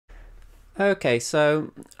Okay,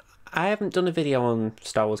 so I haven't done a video on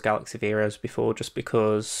Star Wars Galaxy of Heroes before just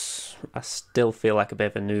because I still feel like a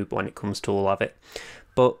bit of a noob when it comes to all of it.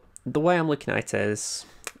 But the way I'm looking at it is,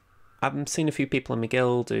 I've seen a few people in my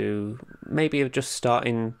guild who maybe are just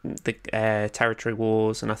starting the territory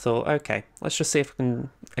wars, and I thought, okay, let's just see if we can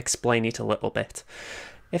explain it a little bit.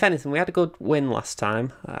 If anything, we had a good win last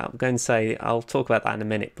time. I'm going to say, I'll talk about that in a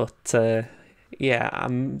minute, but yeah,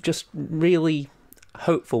 I'm just really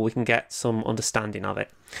hopeful we can get some understanding of it.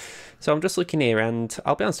 So I'm just looking here, and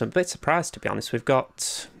I'll be honest, I'm a bit surprised, to be honest. We've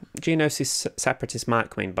got Geonosis Separatist might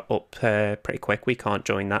coming up pretty quick. We can't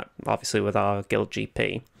join that, obviously, with our guild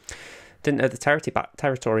GP. Didn't know the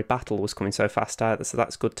territory battle was coming so fast either, so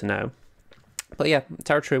that's good to know. But yeah,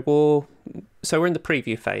 territory war. So we're in the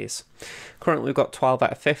preview phase. Currently we've got 12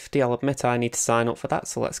 out of 50. I'll admit I need to sign up for that,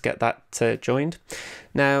 so let's get that joined.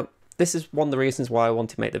 Now, this is one of the reasons why I want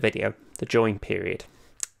to make the video, the join period.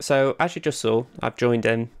 So as you just saw, I've joined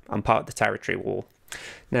in, I'm part of the territory war.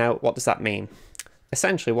 Now, what does that mean?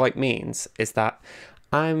 Essentially what it means is that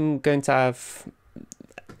I've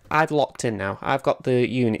locked in now. I've got the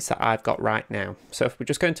units that I've got right now. So if we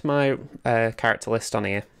just go into my character list on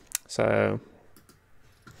here, so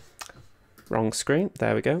wrong screen,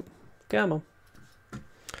 there we go. Come on.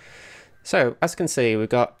 So, as you can see, we've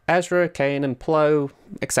got Ezra, Kanan, Plo,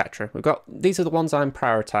 etc. These are the ones I'm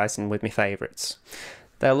prioritising with my favourites.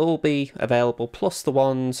 They'll all be available, plus the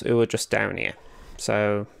ones who are just down here.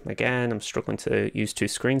 So, again, I'm struggling to use two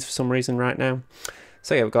screens for some reason right now.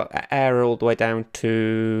 So yeah, we've got Air all the way down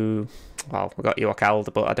to, well, we've got Ewok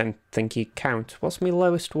Elder, but I don't think he'd count. What's my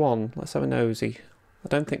lowest one? Let's have a nosy. I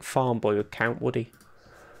don't think Farm Boy would count, would he?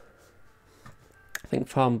 I think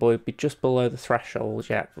Farm Boy would be just below the threshold,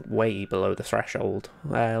 yeah, way below the threshold.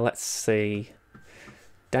 Let's see.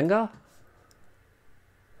 Dengar?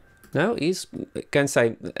 No, he's going to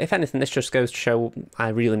say, if anything, this just goes to show I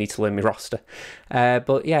really need to learn my roster.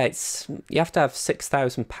 But yeah, you have to have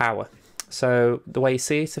 6,000 power. So the way you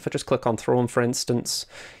see it, if I just click on Thrawn, for instance,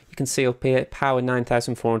 you can see up here, power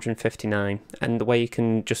 9,459. And the way you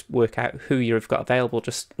can just work out who you've got available,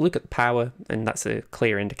 just look at the power, and that's a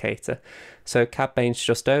clear indicator. So Cad Bane's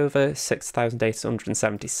just over,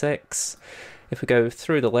 6,876. If we go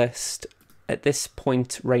through the list, at this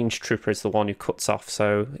point, Range Trooper is the one who cuts off,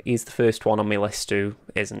 so he's the first one on my list who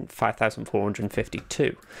isn't,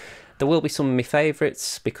 5,452. There will be some of my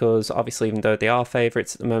favourites, because obviously even though they are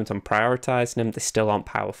favourites, at the moment I'm prioritising them, they still aren't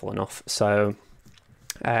powerful enough. So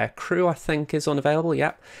Crew, I think, is unavailable,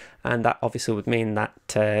 yep. And that obviously would mean that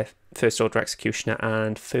First Order Executioner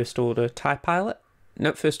and First Order TIE Pilot,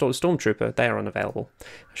 no, First Order Stormtrooper, they are unavailable.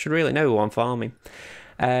 I should really know who I'm farming.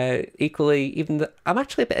 Equally, I'm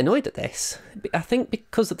actually a bit annoyed at this. I think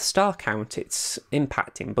because of the star count it's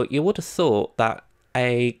impacting, but you would have thought that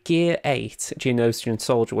a Gear 8 Geonosian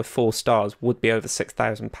soldier with 4 stars would be over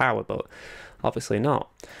 6,000 power, but obviously not.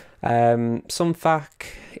 Sunfak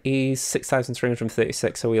is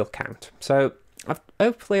 6,336, so he'll count. So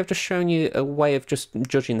hopefully I've just shown you a way of just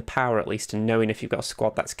judging the power at least and knowing if you've got a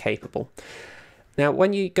squad that's capable. Now,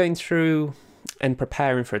 when you're going through and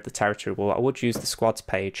preparing for the territory war, I would use the squads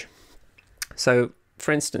page. So,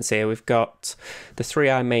 for instance, here we've got the 3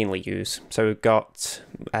 I mainly use. So we've got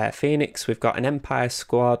Phoenix, we've got an Empire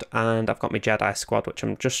squad, and I've got my Jedi squad, which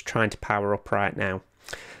I'm just trying to power up right now.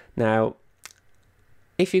 Now,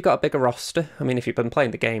 if you've got a bigger roster, I mean, if you've been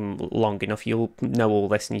playing the game long enough, you'll know all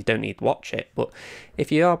this and you don't need to watch it. But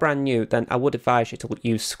if you are brand new, then I would advise you to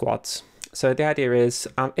use squads. So the idea is,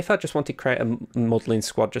 if I just want to create a modelling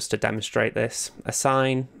squad just to demonstrate this,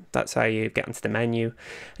 assign, that's how you get into the menu,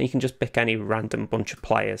 and you can just pick any random bunch of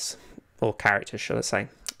players, or characters should I say.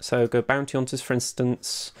 So go Bounty Hunters, for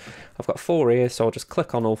instance. I've got 4 here, so I'll just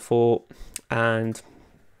click on all 4, and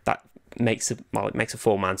that makes it makes a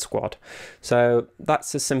 4-man squad. So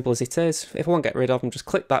that's as simple as it is. If I want to get rid of them, just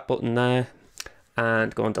click that button there,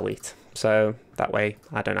 and go on delete. So that way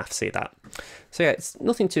I don't have to see that. So yeah, it's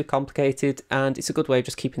nothing too complicated, and it's a good way of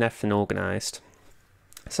just keeping everything organised.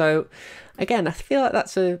 So again, I feel like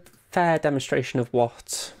that's a fair demonstration of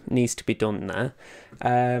what needs to be done there.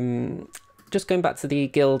 Just going back to the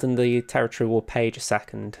guild and the territory war page a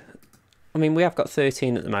second. I mean, we have got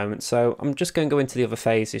 13 at the moment, so I'm just going to go into the other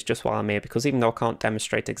phases just while I'm here, because even though I can't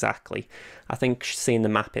demonstrate exactly, I think seeing the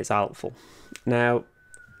map is helpful. Now,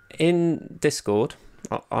 in Discord,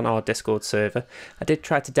 on our Discord server, I did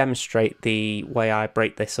try to demonstrate the way I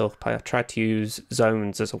break this up. I tried to use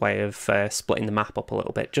zones as a way of splitting the map up a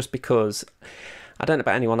little bit, just because I don't know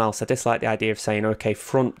about anyone else, I dislike the idea of saying, okay,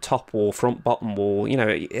 front top wall, front bottom wall. You know,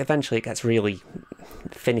 eventually it gets really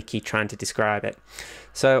finicky trying to describe it.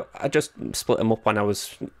 So I just split them up when I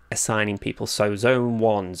was assigning people. So zone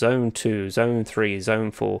 1, zone 2, zone 3,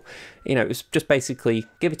 zone 4. You know, it was just basically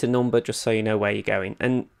give it a number just so you know where you're going.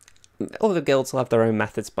 And other guilds will have their own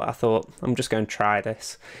methods, but I thought I'm just going to try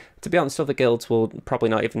this. To be honest, other guilds will probably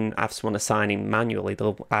not even have someone assigning manually.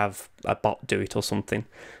 They'll have a bot do it or something.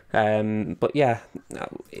 But yeah,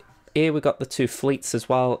 here we've got the 2 fleets as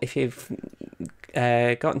well. If you've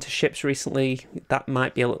got into ships recently, that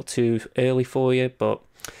might be a little too early for you, but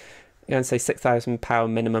I'm going to say 6,000 power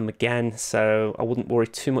minimum again, so I wouldn't worry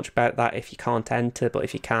too much about that if you can't enter, but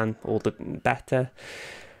if you can, all the better.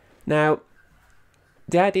 Now,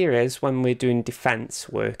 the idea is when we're doing defence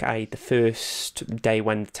work, i.e. the first day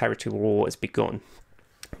when the territory war has begun,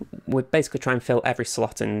 we basically try and fill every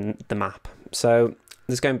slot in the map. So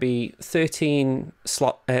there's going to be 13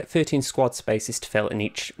 squad spaces to fill in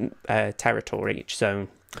each territory, each zone.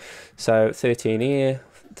 So 13 here,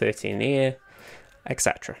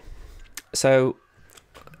 etc. So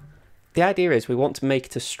the idea is we want to make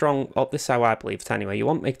it as strong, or this is how I believe it anyway, you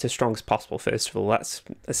want to make it as strong as possible first of all, that's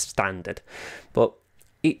a standard. But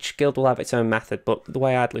each guild will have its own method, but the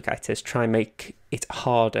way I'd look at it is try and make it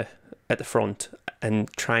harder at the front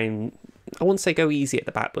and try and, I wouldn't say go easy at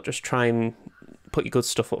the back, but just try and put your good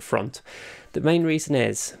stuff up front. The main reason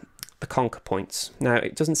is the conquer points. Now,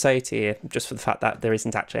 it doesn't say it here, just for the fact that there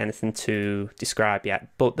isn't actually anything to describe yet,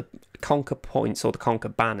 but the conquer points or the conquer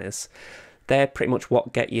banners, they're pretty much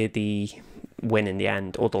what get you the win in the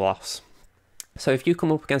end, or the loss. So if you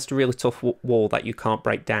come up against a really tough wall that you can't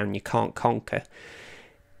break down, you can't conquer,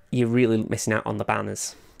 you're really missing out on the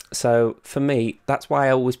banners. So for me, that's why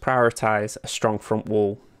I always prioritise a strong front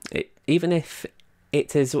wall. Even if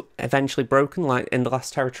it is eventually broken, like in the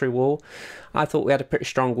last territory war, I thought we had a pretty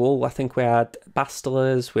strong wall. I think we had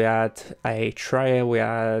Bastilers, we had a Treya, we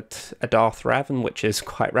had a Darth Revan, which is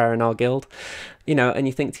quite rare in our guild. You know, and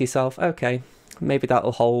you think to yourself, okay, maybe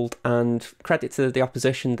that'll hold, and credit to the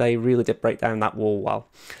opposition, they really did break down that wall well.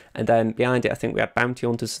 And then behind it, I think we had bounty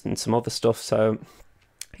hunters and some other stuff, so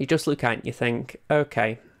you just look at it and you think,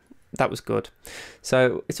 okay, that was good.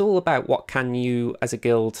 So it's all about what can you as a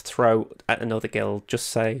guild throw at another guild, just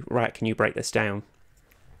say, right, can you break this down?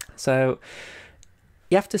 So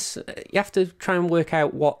you have to try and work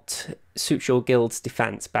out what suits your guild's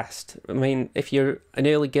defense best. I mean, if you're an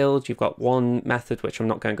early guild, you've got one method, which I'm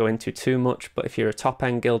not going to go into too much, but if you're a top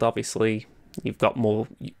end guild, obviously you've got more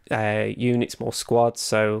units, more squads,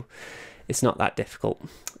 so it's not that difficult.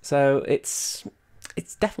 So it's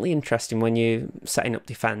definitely interesting when you're setting up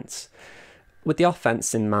defense. With the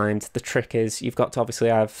offense in mind, the trick is you've got to obviously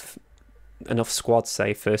have enough squad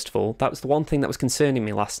save first of all. That was the one thing that was concerning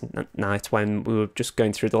me last night when we were just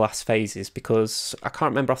going through the last phases, because I can't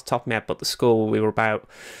remember off the top of my head, but the score, we were about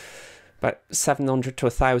 700 to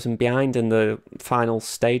 1,000 behind in the final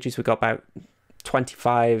stages. We got about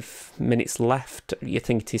 25 minutes left. You're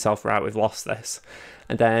thinking to yourself, right, we've lost this.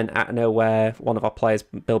 And then out of nowhere, one of our players,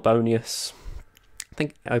 Bilbonius, I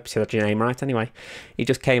hope you said your name right anyway, he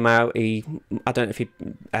just came out. I don't know if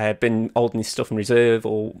he'd been holding his stuff in reserve,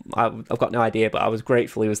 or I've got no idea, but I was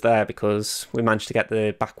grateful he was there because we managed to get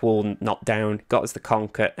the back wall knocked down, got us the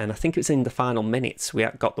conquer, and I think it was in the final minutes we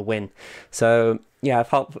got the win. So yeah, I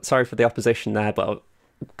felt sorry for the opposition there, but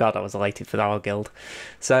God, I was elated for our guild.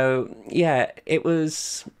 So yeah, it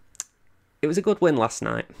was a good win last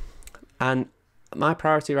night, and my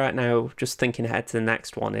priority right now, just thinking ahead to the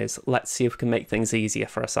next one, is let's see if we can make things easier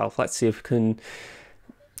for ourselves. Let's see if we can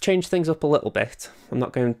change things up a little bit. I'm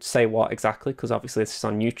not going to say what exactly, because obviously this is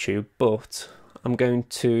on YouTube, but I'm going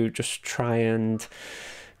to just try and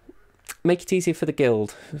make it easier for the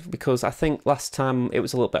guild, because I think last time it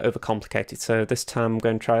was a little bit overcomplicated. So this time I'm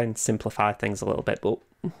going to try and simplify things a little bit, but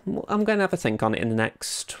I'm going to have a think on it in the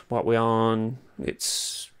next, what we're on,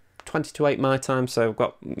 it's 20 to 8 my time, so I've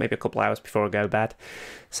got maybe a couple hours before I go to bed.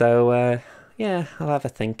 So yeah, I'll have a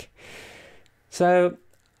think. So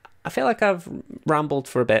I feel like I've rambled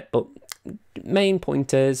for a bit, but main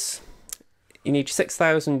point is you need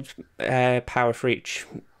 6,000 power for each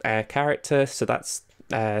character, so that's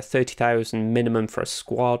 30,000 minimum for a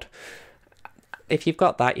squad. If you've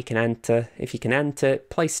got that, you can enter. If you can enter,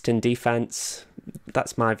 place it in defense.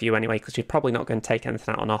 That's my view anyway, because you're probably not going to take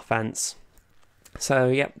anything out on offense. So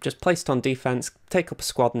yeah, just place it on defense, take up a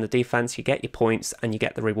squad in the defense, you get your points and you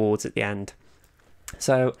get the rewards at the end.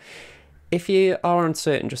 So if you are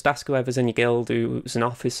uncertain, just ask whoever's in your guild who's an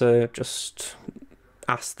officer, just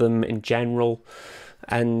ask them in general,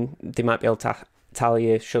 and they might be able to tell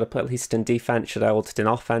you, should I place it in defense, should I hold it in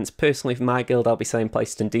offense? Personally, for my guild, I'll be saying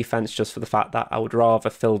place it in defense, just for the fact that I would rather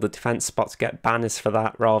fill the defense spot to get banners for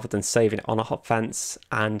that, rather than saving it on offense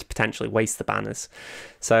and potentially waste the banners.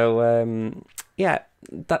 So yeah,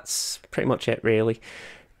 that's pretty much it, really.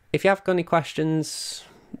 If you have got any questions,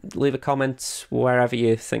 leave a comment wherever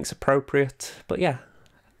you think's appropriate. But yeah,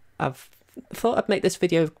 I've thought I'd make this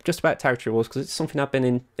video just about territory wars because it's something I've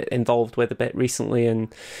been involved with a bit recently,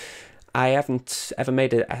 and I haven't ever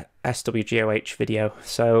made a SWGOH video.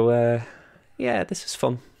 So yeah, this is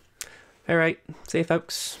fun. All right, see you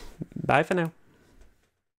folks. Bye for now.